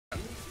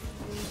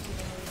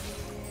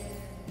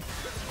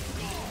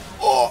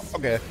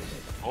Okay.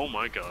 Oh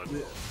my god.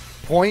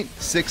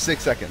 0.66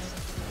 seconds.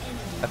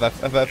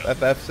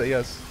 FF, say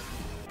yes.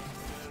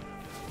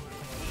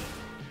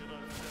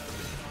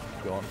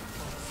 Go on.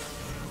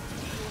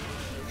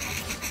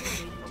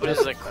 What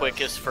is the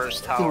quickest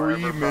first tower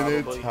ever,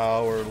 3-minute probably?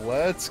 tower.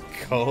 Let's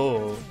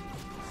go.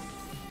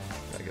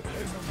 I get it.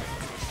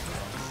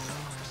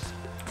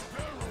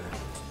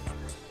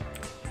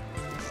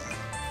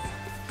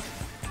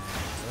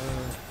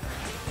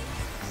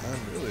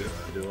 I'm really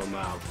Do a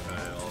mouth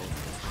fail.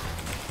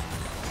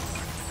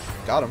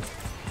 got him.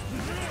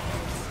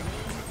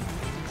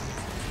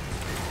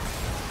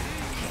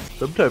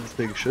 Sometimes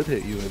things should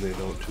hit you and they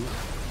don't too.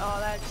 Oh,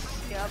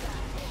 that's, yep.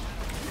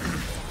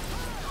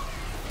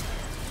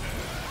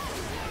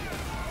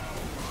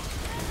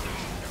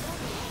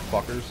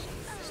 Fuckers.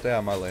 Stay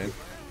on my lane.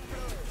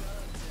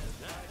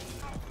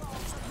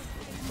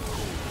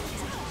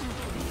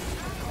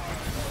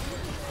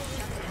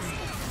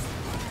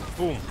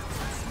 Boom.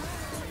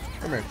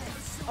 Come here.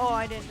 Oh,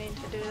 I didn't mean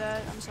to do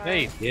that. I'm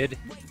sorry. Hey, kid.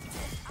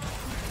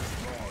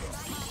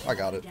 I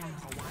got it.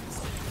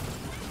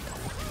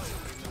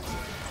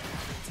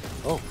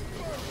 Oh.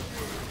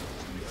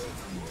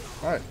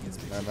 Alright.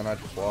 And then I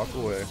just walk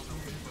away.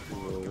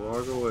 We'll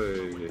walk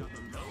away.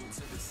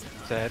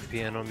 Sad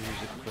piano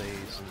music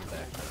plays in the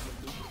background.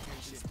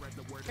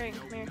 Drink,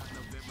 come here.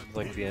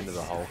 Like the end of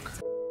the Hulk.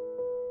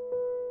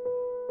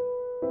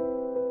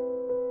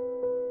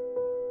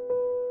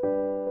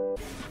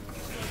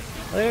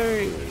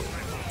 Larry!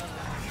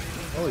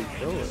 Holy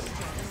killer.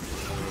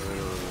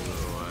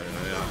 I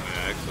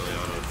actually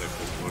auto-attacked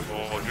this one.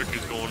 Oh,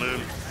 Dricky's going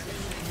in.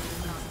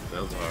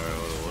 That was hard. I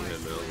would have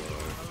one-hit that was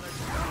hard.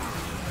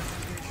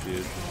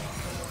 Dude.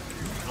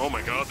 Oh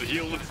my god, the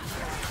healing.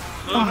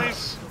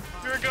 Nice.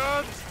 You're a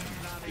god.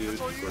 Dude,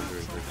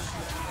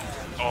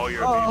 Oh,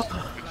 you're a beast.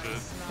 Good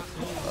shit.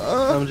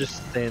 I'm just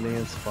standing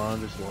in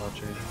spawn, just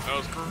watching. That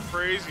was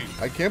crazy.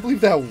 I can't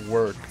believe that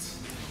worked.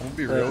 I'm gonna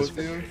be real with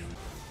you.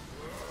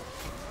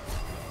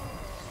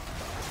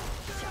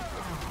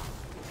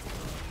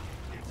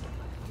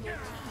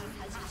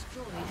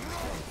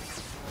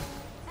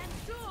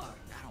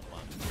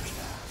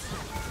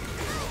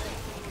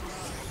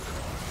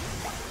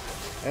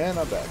 And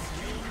I'm back.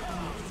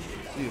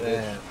 See you,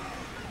 bitch.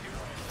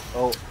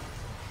 Oh,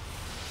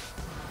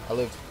 I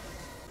lived.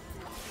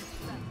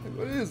 Hey,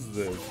 what is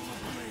this?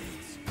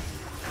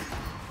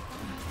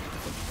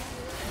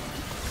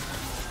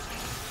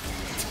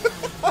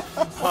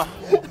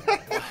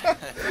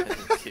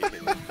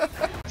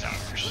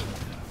 Towers.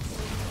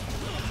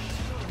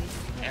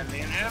 And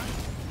then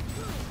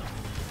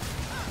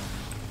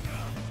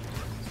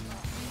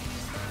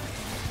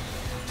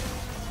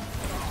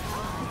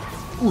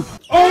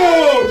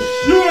Oh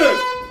shit!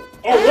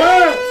 A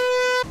rat!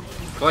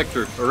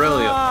 Collector,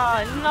 Aurelia. Oh,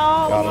 no.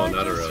 Got him.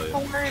 Not Aurelia.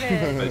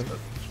 Nice one.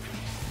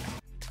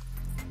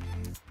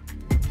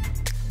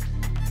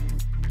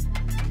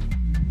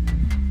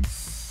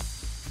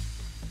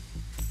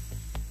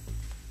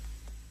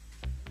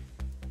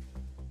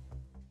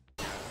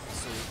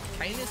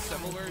 Kind of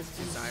similar to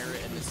Zyra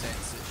in the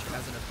sense that she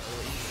has an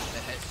ability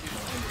that hits you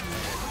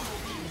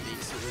and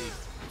basically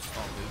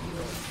stop moving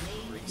for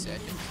like 3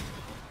 seconds.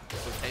 So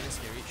it's kind of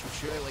scary. She'll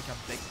shoot out like a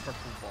big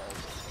purple ball.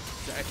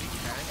 So if you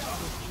can,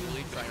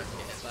 really try not to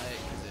get hit by it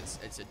because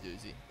it's a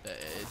doozy.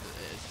 It is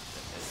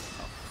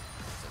tough.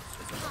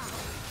 It's a rough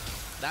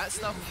ability. That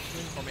stuff,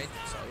 tormented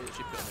soul that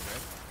she put on the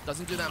ground,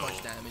 doesn't do that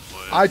much damage.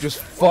 I just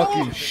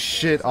fucking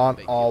shit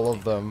on all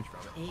of them.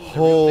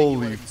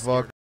 Holy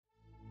fuck.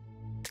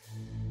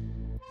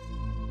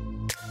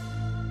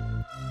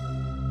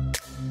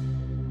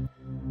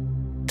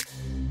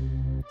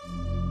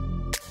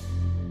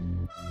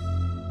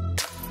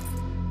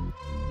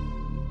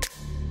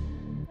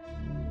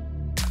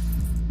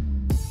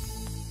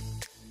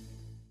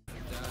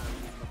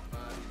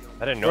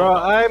 I didn't know. bro,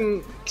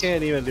 about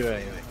can't even do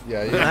anything.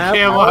 Yeah, I'm yeah. half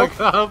Can't health,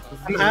 walk up.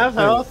 I'm half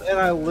health, and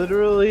I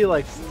literally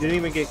like didn't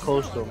even get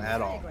close to him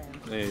at all.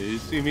 Hey, you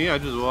see me? I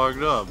just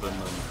walked up and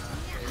then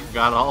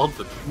got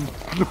halted.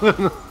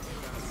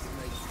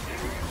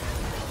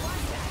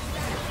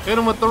 Hit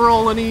him with the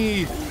rolling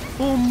E.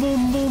 Boom,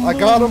 boom, boom. I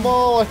got them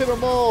all. I hit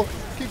them all.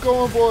 Keep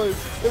going, boys.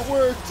 It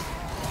worked.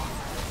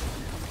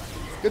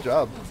 Good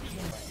job.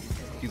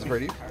 He's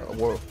afraid of you.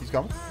 Whoa, he's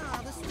coming.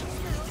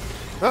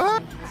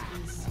 Ah!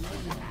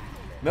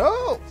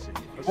 No!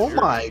 Oh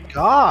my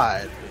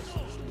god!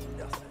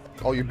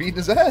 Oh, you're beating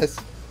his ass.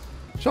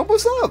 Show him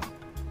what's up.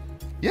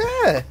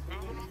 Yeah.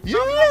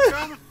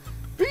 Yeah.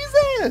 Beat his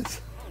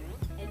ass.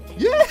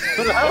 Yeah.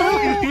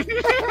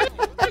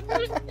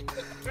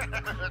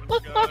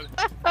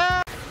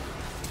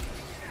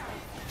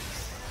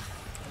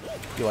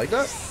 You like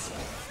that?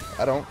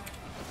 I don't.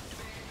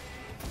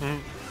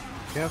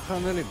 Can't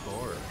find any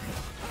board.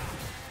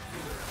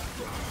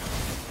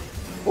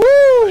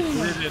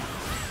 Woo!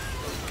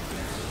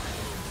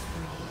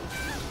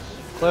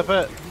 Clip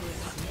it.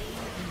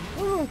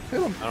 Oh,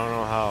 hit him. I don't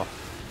know how.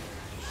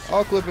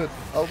 I'll clip it.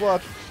 I'll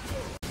watch.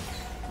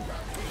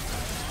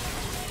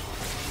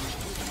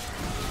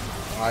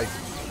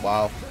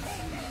 Wow.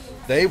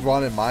 They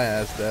running my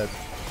ass dead.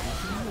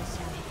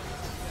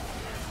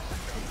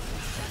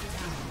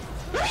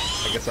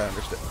 I guess I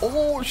understand.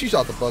 Oh, she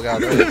shot the bug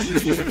out of it.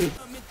 He's a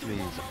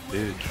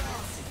bitch.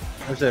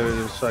 I said we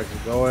just fucking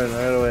go in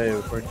right away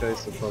before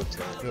Kai's supposed to.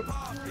 Yep.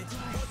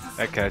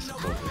 That guy's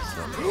supposed to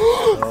suck.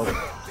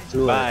 Oh,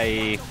 too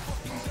late.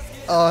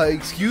 Bye.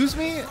 Excuse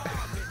me?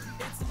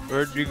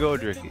 Where'd you go,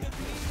 Dricky?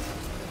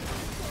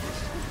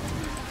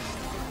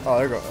 Oh,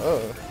 there you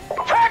go.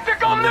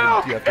 Tactical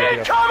nuke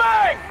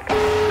incoming!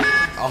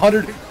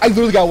 100. I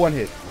literally got one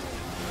hit.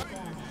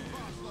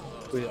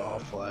 We all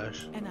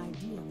flash.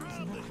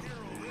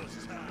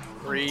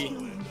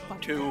 3,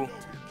 2,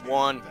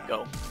 1,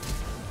 go.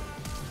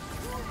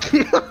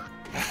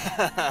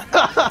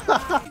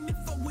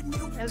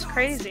 That's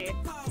crazy.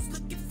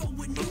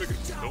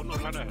 Don't know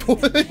how to.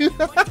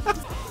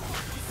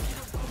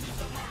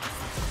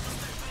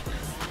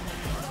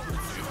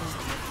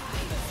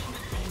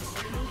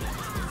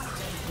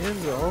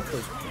 Hands off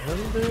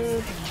again,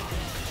 dude.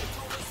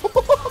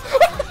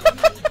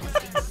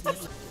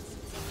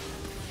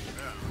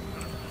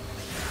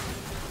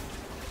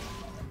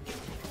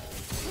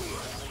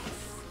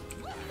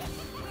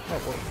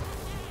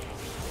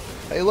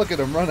 Hey, look at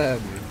him run at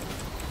me.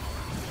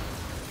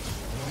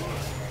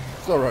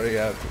 Still running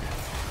at me.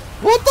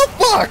 What the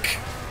fuck?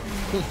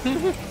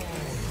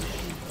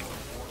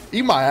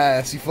 Eat my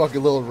ass, you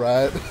fucking little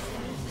rat.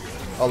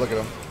 Oh, look at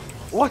him.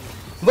 What?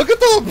 Look at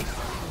them!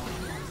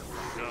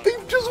 They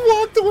just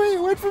walked away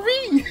and went for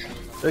me!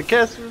 The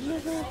cast was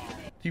there.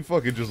 He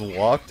fucking just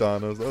walked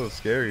on us. That was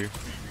scary.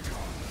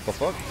 The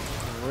fuck?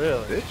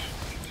 Really? Bitch?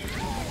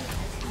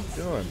 What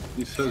you doing?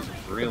 He says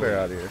Get really. the bear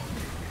out of here.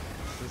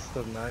 This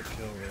does not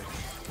kill me.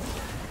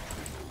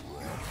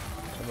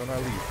 And then I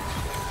leave.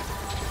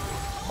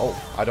 Oh,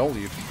 I don't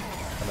leave.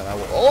 And then I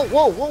will. Oh,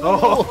 whoa, whoa,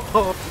 whoa!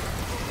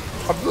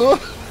 whoa.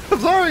 I'm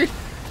sorry!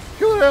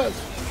 Kill her ass!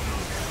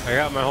 I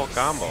got my whole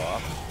combo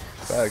off.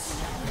 Thanks.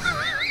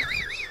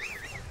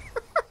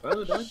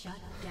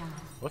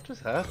 What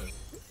just happened?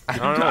 I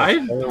don't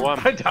know. Only one.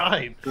 I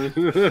died.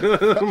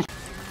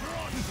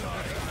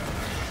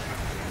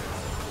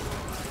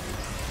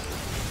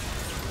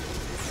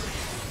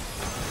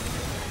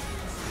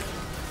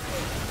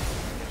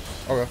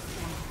 Okay.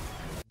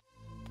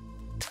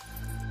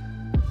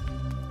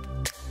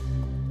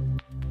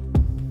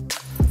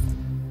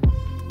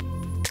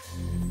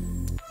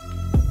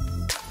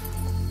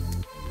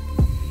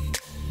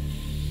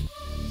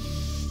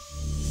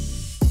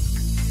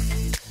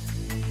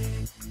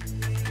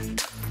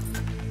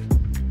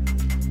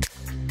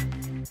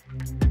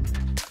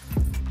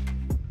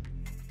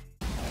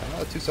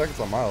 Another 2 seconds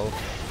on my ult.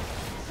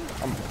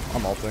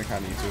 I'm ulting, I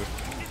need to.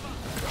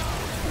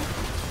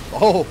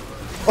 Oh!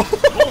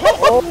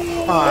 Oh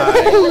my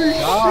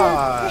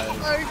god!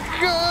 My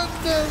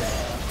goodness!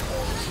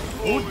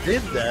 Who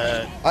did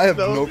that? I have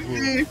no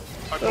clue.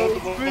 I pulled the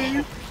ball.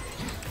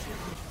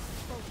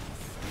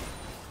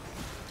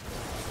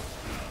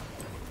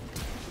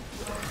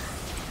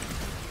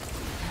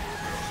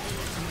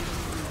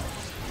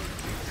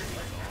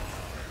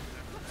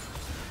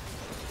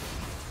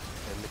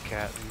 And the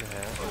cat in the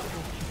hat.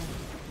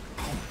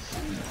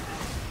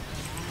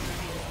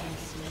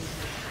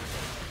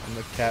 I'm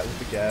the cat with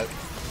the gat.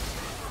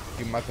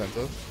 Give me my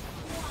penta.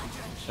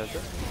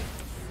 Center.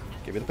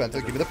 Give me the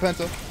penta. Give me the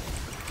penta.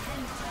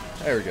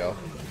 There we go.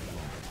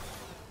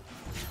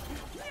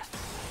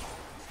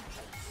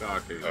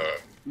 Okay.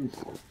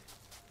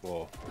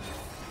 Whoa.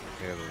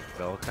 We have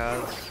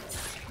Vel'Koz.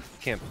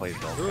 You can't play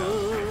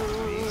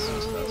Vel'Koz. He's so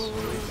special.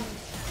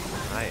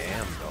 I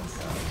am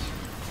Vel'Koz.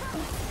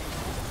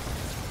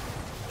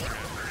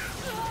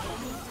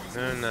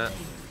 No, no.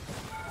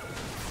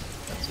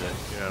 That's it.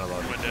 You're not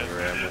allowed to play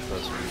around with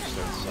us when you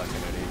start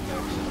sucking at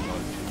Apex in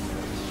about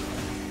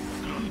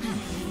 2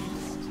 minutes.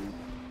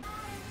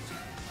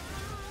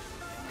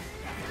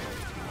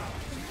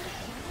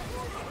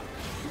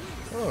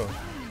 Oh.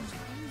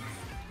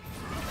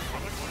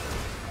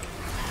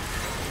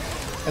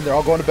 And they're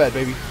all going to bed,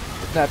 baby.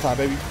 It's nap time,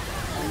 baby.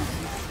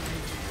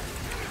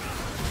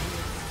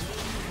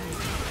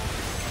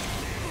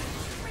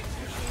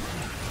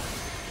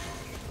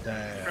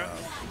 Damn.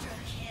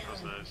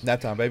 That's nice. Nap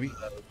time, baby.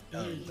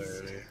 Done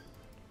dirty.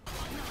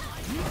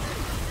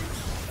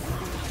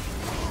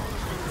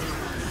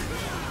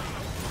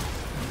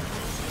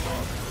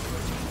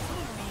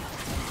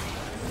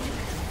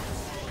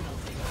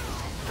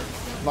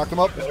 Knock them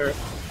up.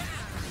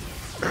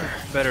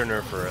 Better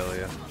nerf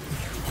Aurelia.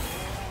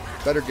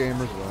 Better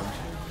gamers win.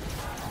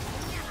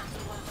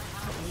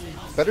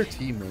 Better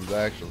team wins,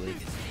 actually.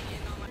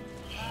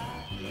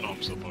 Oh,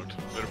 I'm so fucked.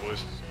 Later,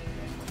 boys.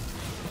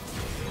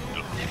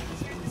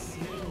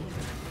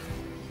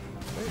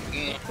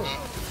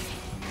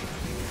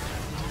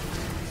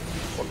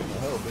 What the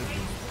hell, bitch?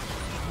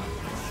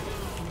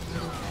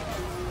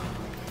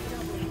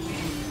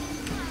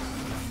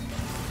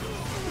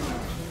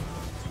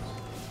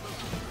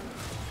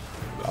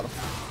 Got him.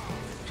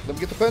 Let me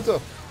get the penta.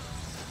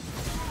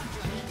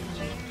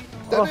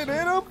 That didn't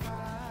hit him.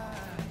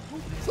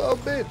 Son of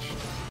a bitch.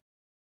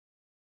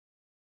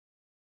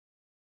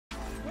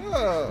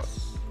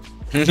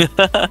 Once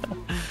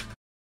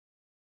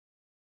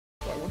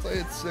I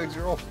hit 6,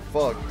 you're all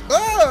fucked.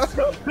 Ah!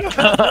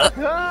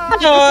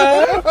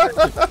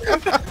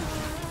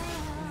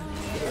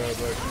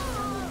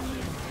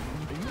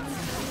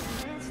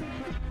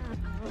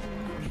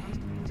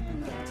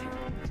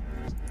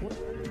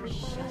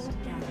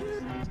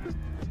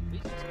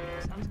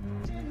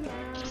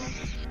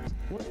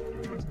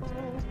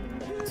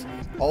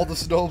 All the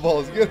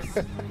snowballs, good.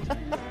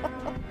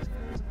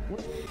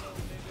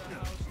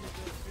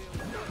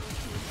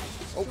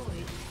 Oh.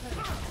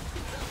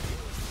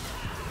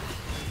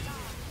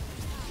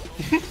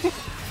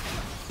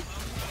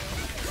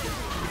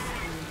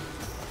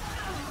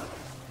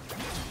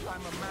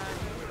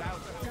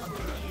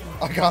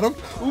 I got him.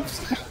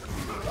 Oops.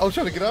 I was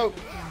trying to get out.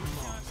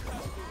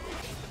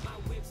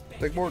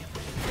 Take board.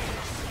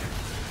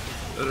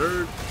 That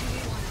hurt.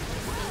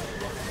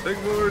 Big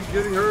board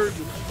getting hurt.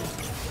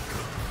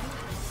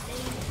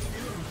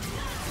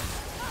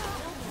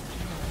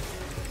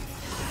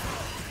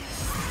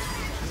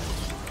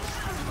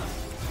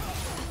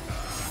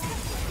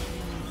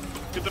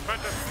 Get the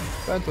Penta.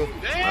 Penta.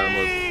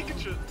 Hey, good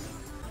shit.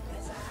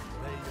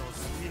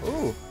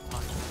 Ooh.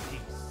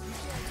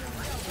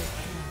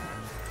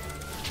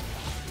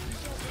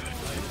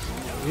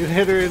 You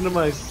hit her into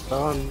my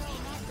stun.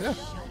 Yeah.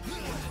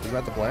 Is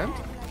that the plan?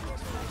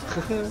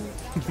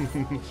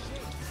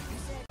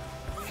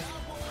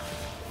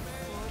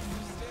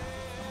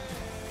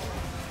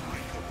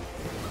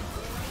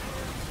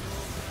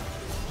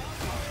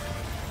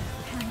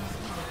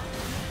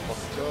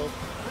 Let's go.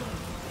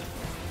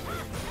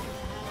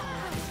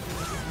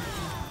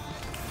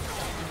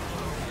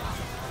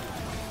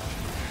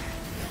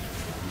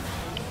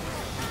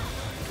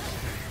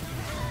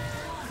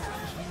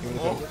 Give me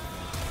the Penta.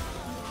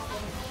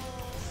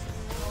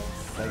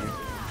 Thank you.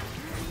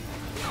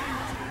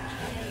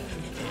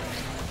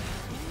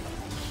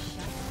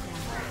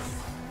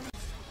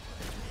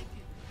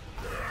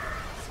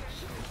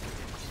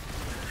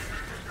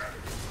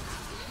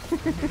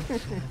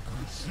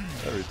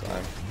 Every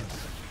time.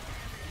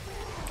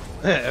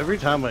 Every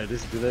time I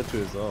just do that to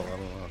his all, I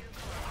don't know.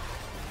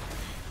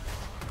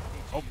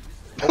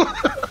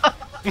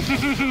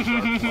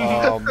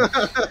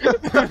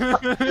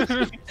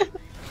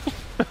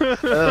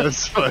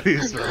 That's funny.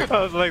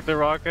 I was like, they're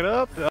rocking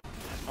up.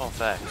 Oh,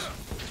 thanks.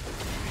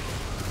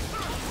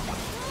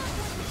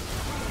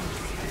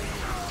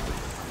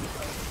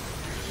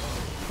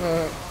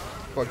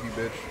 Fuck you,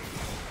 bitch.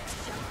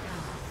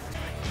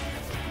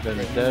 Been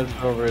dead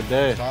for over a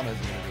day. Zana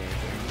isn't gonna do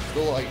anything.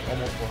 Still like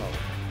almost full health.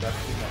 That's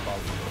the thing that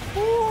bothers me.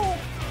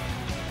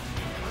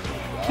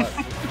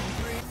 God.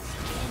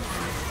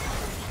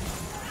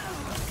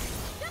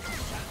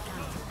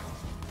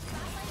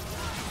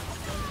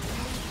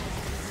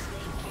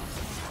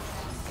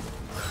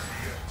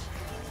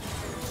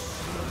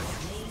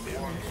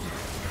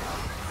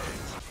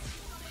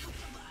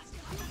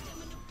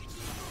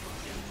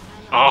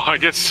 Oh, I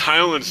get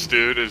silenced,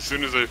 dude, as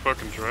soon as I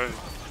fucking try.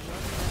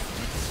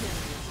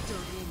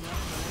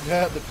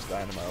 Yeah, they're just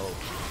dying to my ult.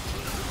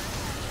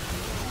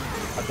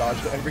 I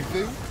dodged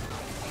everything.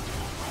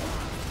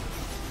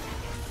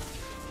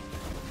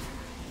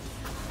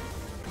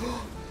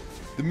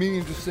 The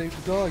minion just saved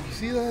the dog, you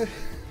see that?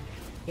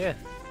 Yeah.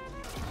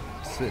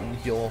 Sit and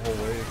heal a whole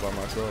wave by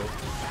myself.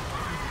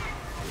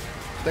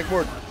 Take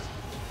board.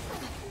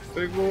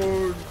 Big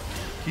board.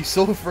 He's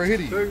so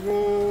afraid. Big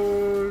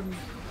board.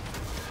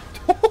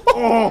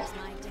 Oh!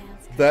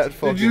 That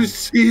fucking. Did you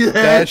see that?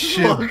 That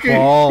shit fucking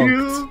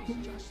bonked.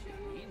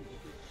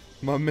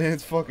 My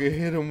man's fucking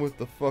hit him with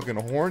the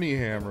fucking horny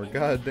hammer.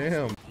 God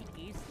damn.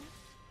 Pay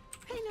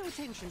no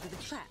attention to the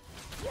trap.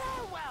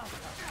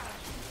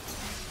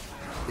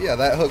 Yeah,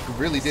 that hook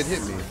really did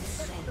hit me.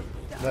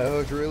 That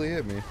hook really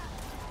hit me.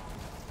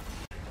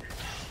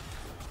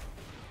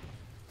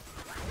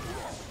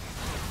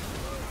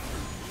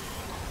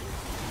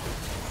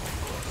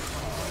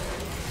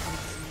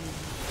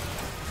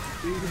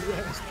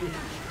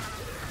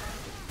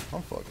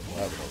 I'm fucking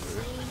laughing over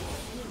here.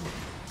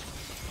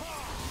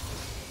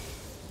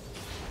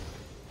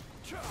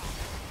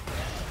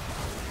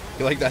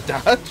 You like that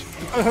dodge?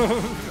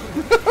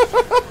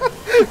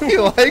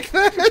 You like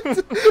that?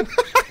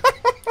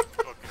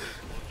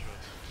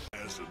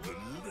 Has a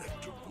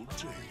delectable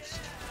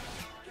taste.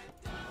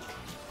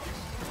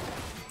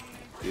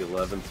 The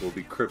 11th will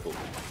be crippled.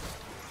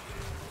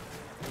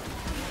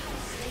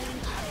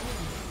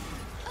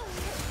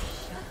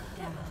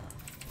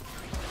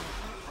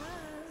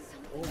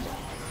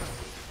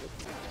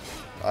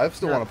 I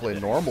still want to play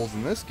normals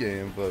in this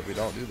game, but we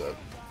don't do that.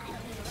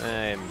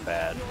 I'm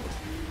bad.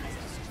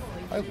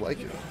 I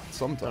like it I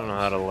sometimes. don't know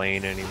how to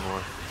lane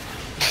anymore.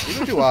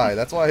 Neither do I.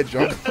 That's why I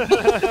jump. Look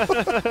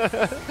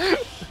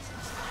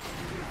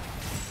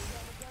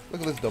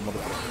at this dumb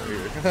motherfucker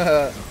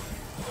here.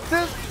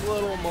 This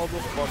little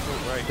motherfucker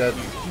right Dead.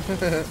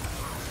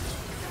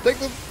 Take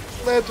the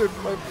lantern,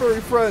 my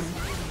furry friend.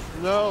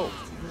 No.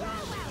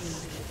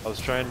 I was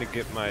trying to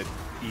get my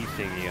E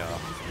thingy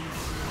off.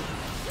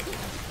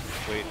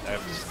 Wait, I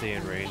have to stay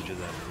in range of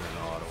them and then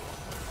auto.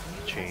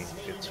 chain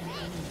gets me.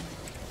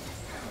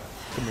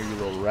 Come here, you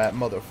little rat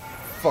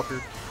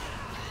motherfucker.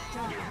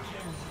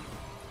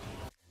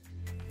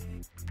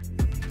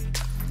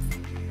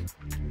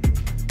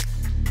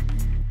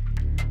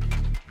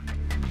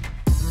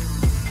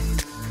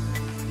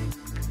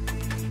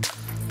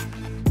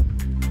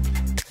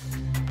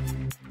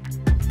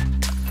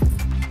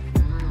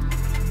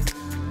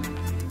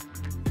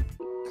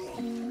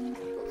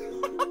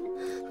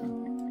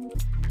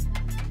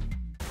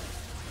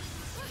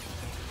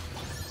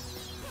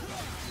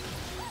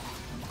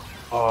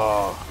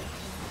 Oh,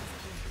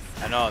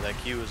 I know, that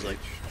Q was like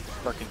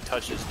fucking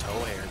touch his toe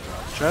hair, bro.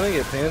 Trying to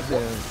get Pansy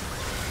in.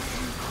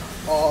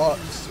 Oh,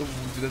 so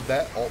did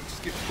that alt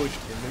just get pushed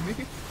into me?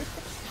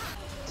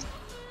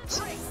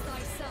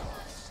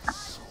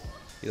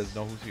 He doesn't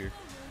know who's here.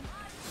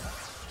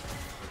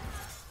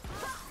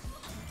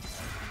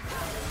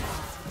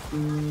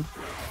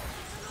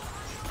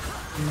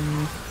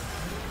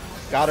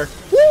 Got her.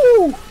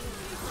 Woo!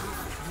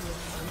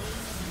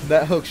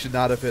 That hook should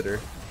not have hit her.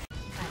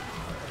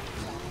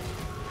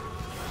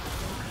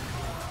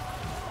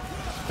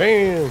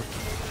 bam!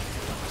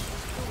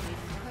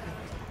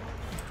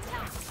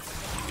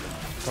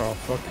 Oh,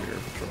 fuck your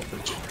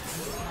patrol.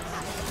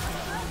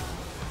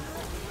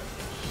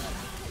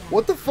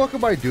 What the fuck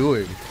am I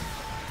doing?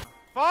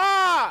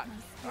 Fuck!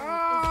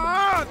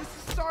 Ah, this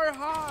is so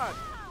hard.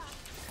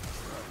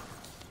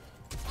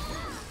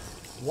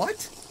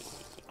 What?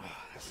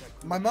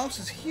 My mouse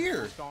is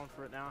here. Going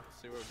for it now.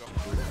 See where we're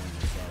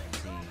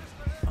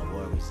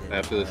going.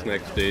 After this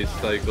next day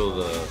cycle,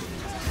 the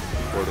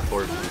Port of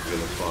Force is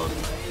gonna spawn.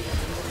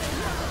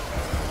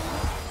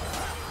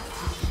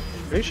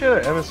 Pretty sure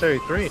they're Emissary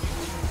 3.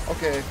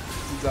 Okay,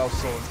 that was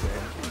so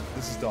insane.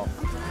 This is dumb.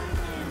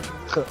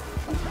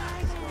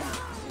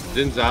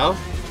 Jin Zhao?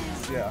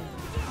 Yeah.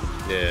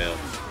 Yeah.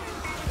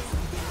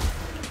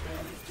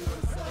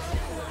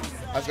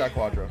 I've got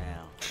Quadro.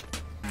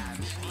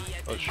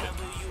 Oh shit.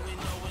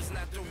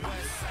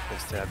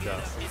 It's tapped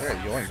out. I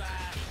got yoinked.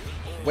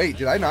 Wait,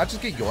 did I not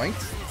just get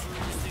yoinked?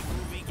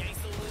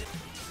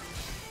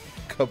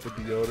 Cup of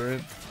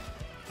deodorant.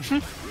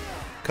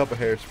 Cup of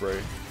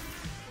hairspray.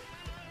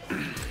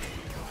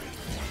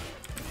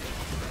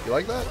 You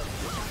like that?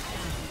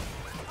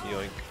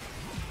 Yoink.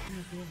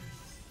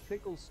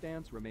 Pickle's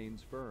stance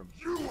remains firm.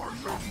 You are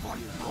not my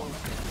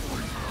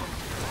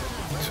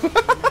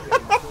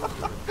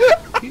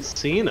He's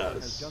seen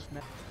us.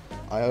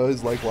 I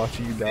always like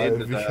watching you dive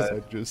Into because that.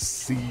 I just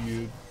see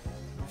you.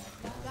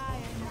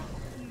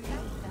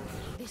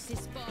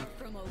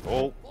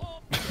 Oh.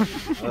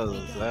 That was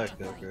a Zach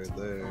deck right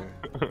there.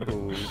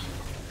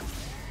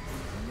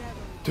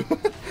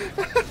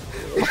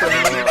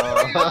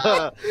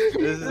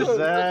 This is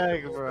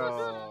Zach,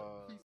 bro.